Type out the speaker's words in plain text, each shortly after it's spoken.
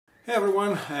Hey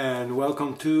everyone, and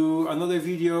welcome to another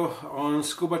video on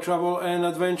scuba travel and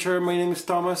adventure. My name is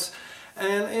Thomas,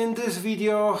 and in this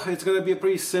video it's gonna be a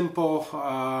pretty simple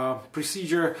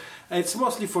procedure. It's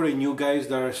mostly for the new guys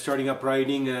that are starting up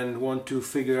riding and want to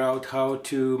figure out how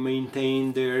to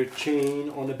maintain their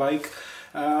chain on a bike.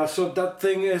 So that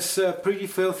thing is pretty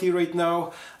filthy right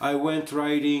now. I went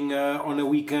riding on a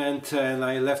weekend and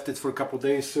I left it for a couple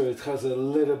days, so it has a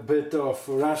little bit of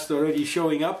rust already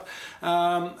showing up.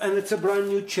 And it's a brand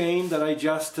new chain that I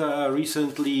just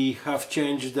recently have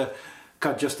changed,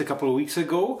 cut just a couple of weeks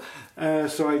ago.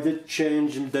 So I did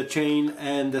change the chain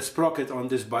and the sprocket on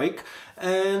this bike,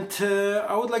 and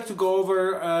I would like to go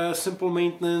over simple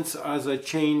maintenance as a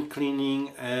chain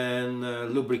cleaning and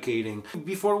lubricating.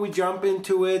 Before we jump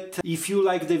into it, if you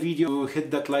like the video, hit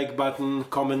that like button,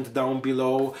 comment down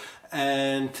below,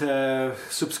 and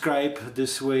subscribe.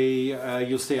 This way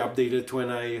you'll stay updated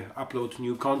when I upload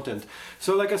new content.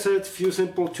 So like I said, few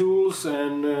simple tools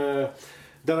and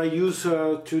that I use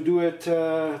to do it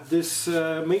this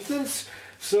maintenance.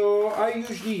 So I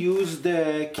usually use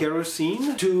the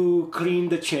kerosene to clean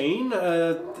the chain.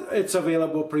 It's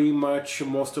available pretty much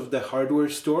most of the hardware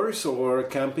stores or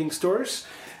camping stores.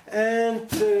 And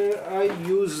I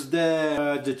use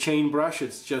the chain brush.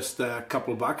 It's just a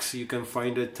couple bucks. You can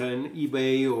find it on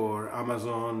eBay or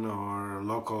Amazon or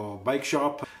local bike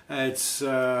shop. It's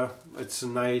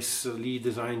nicely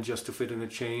designed just to fit in the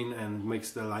chain and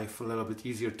makes the life a little bit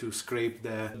easier to scrape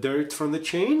the dirt from the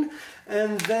chain.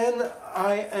 And then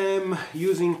I am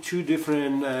using two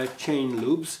different chain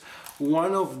lubes.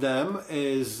 One of them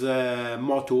is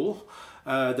Motul.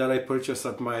 That I purchased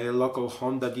at my local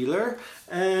Honda dealer,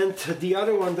 and the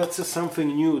other one that's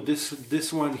something new.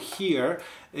 This one here,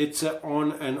 it's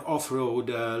on and off-road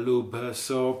lube.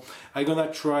 So I'm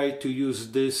gonna try to use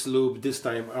this lube this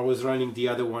time. I was running the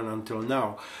other one until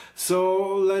now.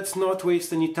 So let's not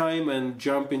waste any time and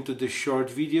jump into this short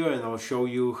video, and I'll show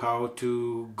you how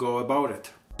to go about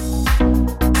it.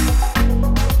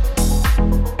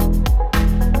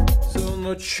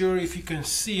 Not sure if you can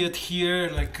see it here,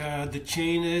 like the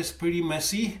chain is pretty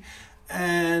messy,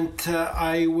 and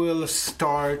I will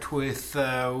start with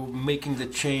making the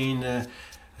chain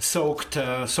soak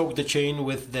the chain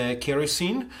with the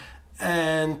kerosene,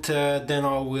 and then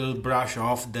I will brush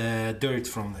off the dirt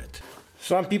from it.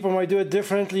 Some people might do it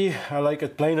differently. I like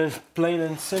it plain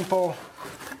and simple.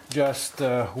 Just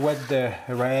wet the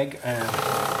rag and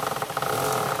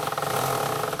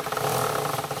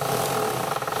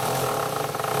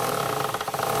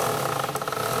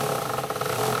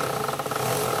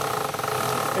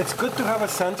it's good to have a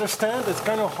center stand. It's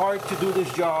kind of hard to do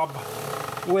this job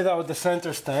without the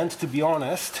center stand, to be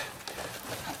honest.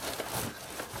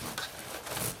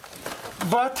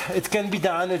 But it can be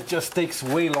done, it just takes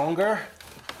way longer.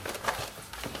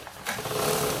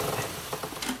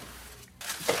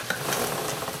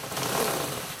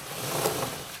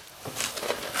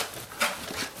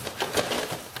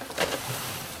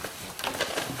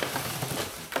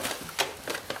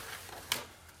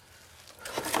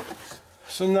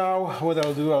 So now what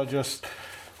I'll do,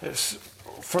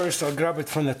 first I'll grab it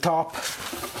from the top,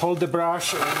 hold the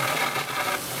brush and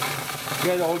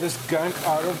get all this gunk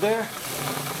out of there.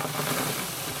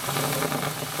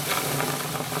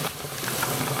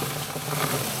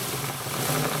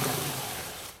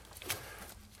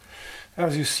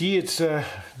 As you see, it's the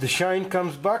shine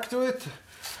comes back to it,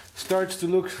 starts to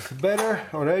look better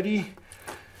already.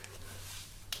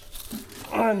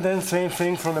 And then same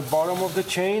thing from the bottom of the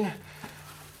chain.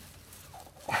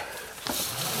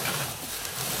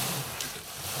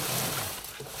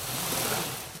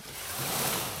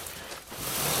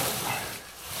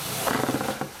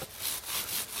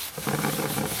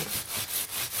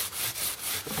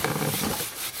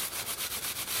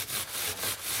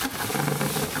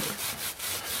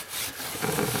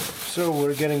 So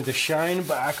we're getting the shine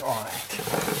back on it.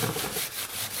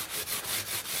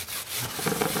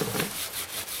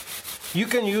 You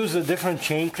can use a different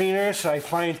chain cleaners. I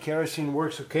find kerosene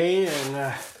works okay,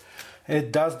 and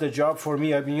it does the job for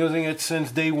me. I've been using it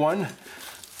since day one.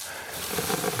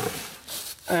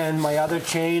 And my other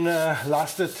chain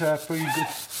lasted pretty good.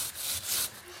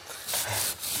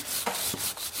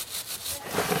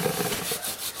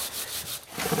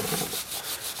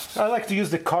 I like to use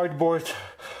the cardboard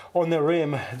on the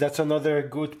rim. That's another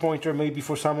good pointer maybe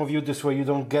for some of you. This way you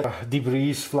don't get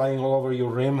debris flying all over your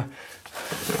rim,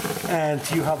 and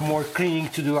you have more cleaning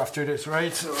to do after this,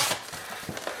 right?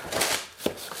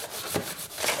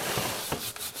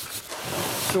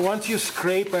 So once you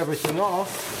scrape everything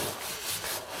off,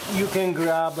 you can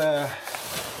grab a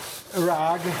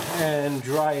rag and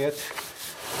dry it.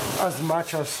 as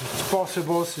much as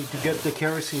possible so to get the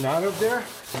kerosene out of there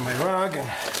in my rag and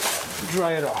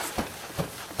dry it off.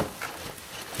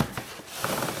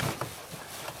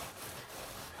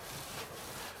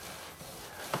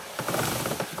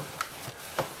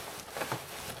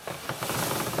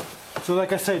 So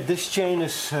like I said, this chain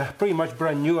is pretty much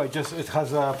brand new. It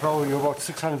has probably about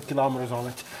 600 kilometers on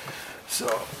it. So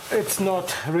it's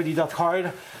not really that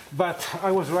hard, but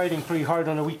I was riding pretty hard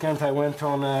on the weekend. I went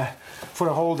on for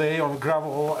a whole day on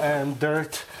gravel and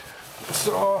dirt.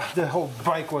 So the whole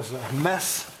bike was a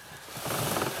mess.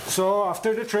 So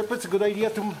after the trip, it's a good idea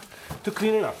to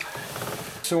clean it up.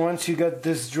 So once you get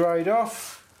this dried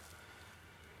off,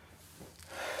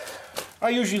 I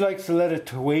usually like to let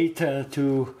it wait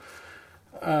to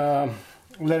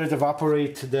let it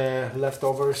evaporate the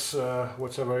leftovers,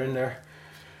 whatever in there.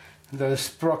 The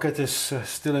sprocket is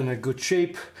still in a good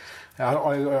shape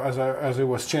as it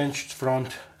was changed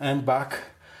front and back.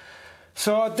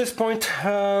 So at this point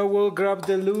we'll grab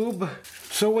the lube.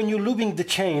 So when you're lubing the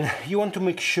chain, you want to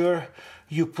make sure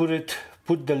you put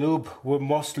the lube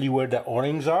mostly where the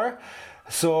O-rings are.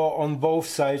 So on both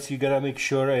sides you gotta make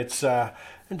sure it's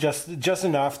just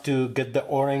enough to get the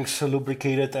O-rings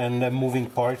lubricated and the moving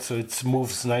parts so it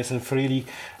moves nice and freely.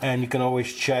 And you can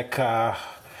always check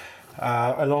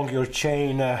along your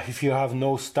chain if you have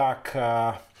no stock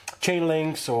chain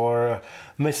links or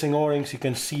missing O-rings, you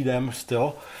can see them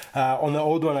still. On the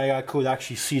old one I could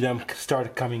actually see them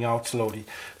start coming out slowly.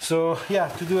 So yeah,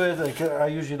 to do it, I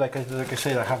usually, like I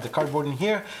said, I have the cardboard in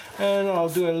here and I'll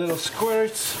do a little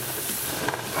squirts,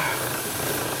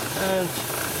 and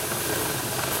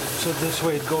so this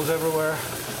way it goes everywhere.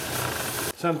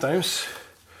 Sometimes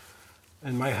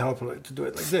it might help to do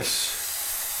it like this.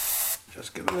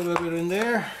 Just get a little bit in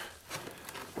there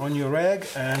on your rag,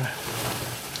 and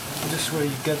this way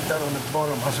you get that on the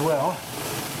bottom as well.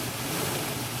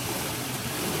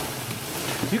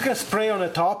 You can spray on the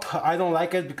top. I don't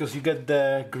like it because you get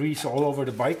the grease all over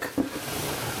the bike.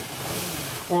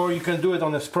 Or you can do it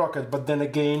on the sprocket, but then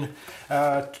again,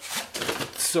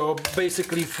 so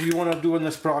basically if you want to do it on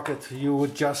the sprocket, you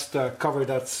would just cover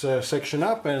that section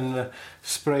up and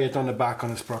spray it on the back on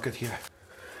the sprocket here.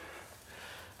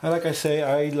 And like I say,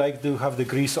 I like to have the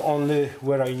grease only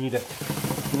where I need it,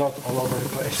 not all over the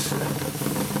place.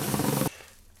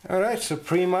 Alright, so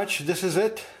pretty much this is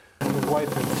it. Wipe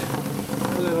it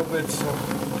a little bit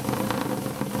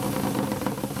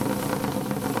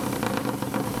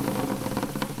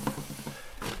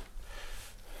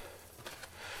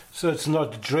so it's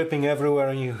not dripping everywhere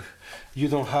and you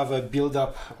don't have a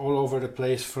build-up all over the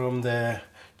place from the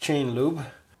chain lube.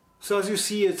 So as you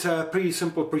see, it's a pretty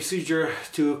simple procedure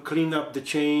to clean up the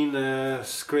chain,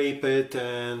 scrape it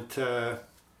and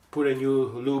put a new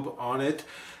lube on it.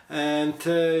 And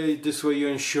this way you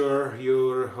ensure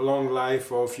your long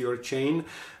life of your chain,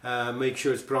 make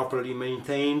sure it's properly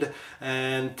maintained,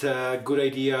 and good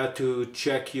idea to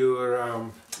check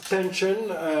your tension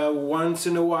once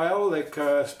in a while, like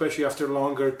especially after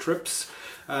longer trips.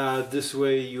 This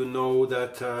way you know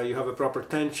that you have a proper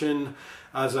tension,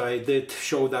 as I did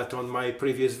show that on my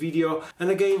previous video. And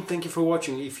again, thank you for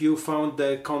watching. If you found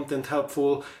the content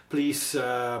helpful, please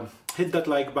hit that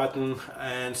like button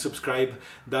and subscribe.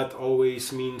 That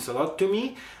always means a lot to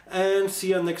me. And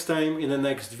see you next time in the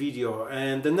next video.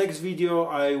 And the next video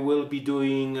I will be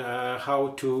doing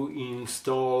how to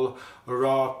install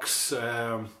rocks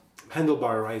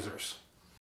handlebar risers.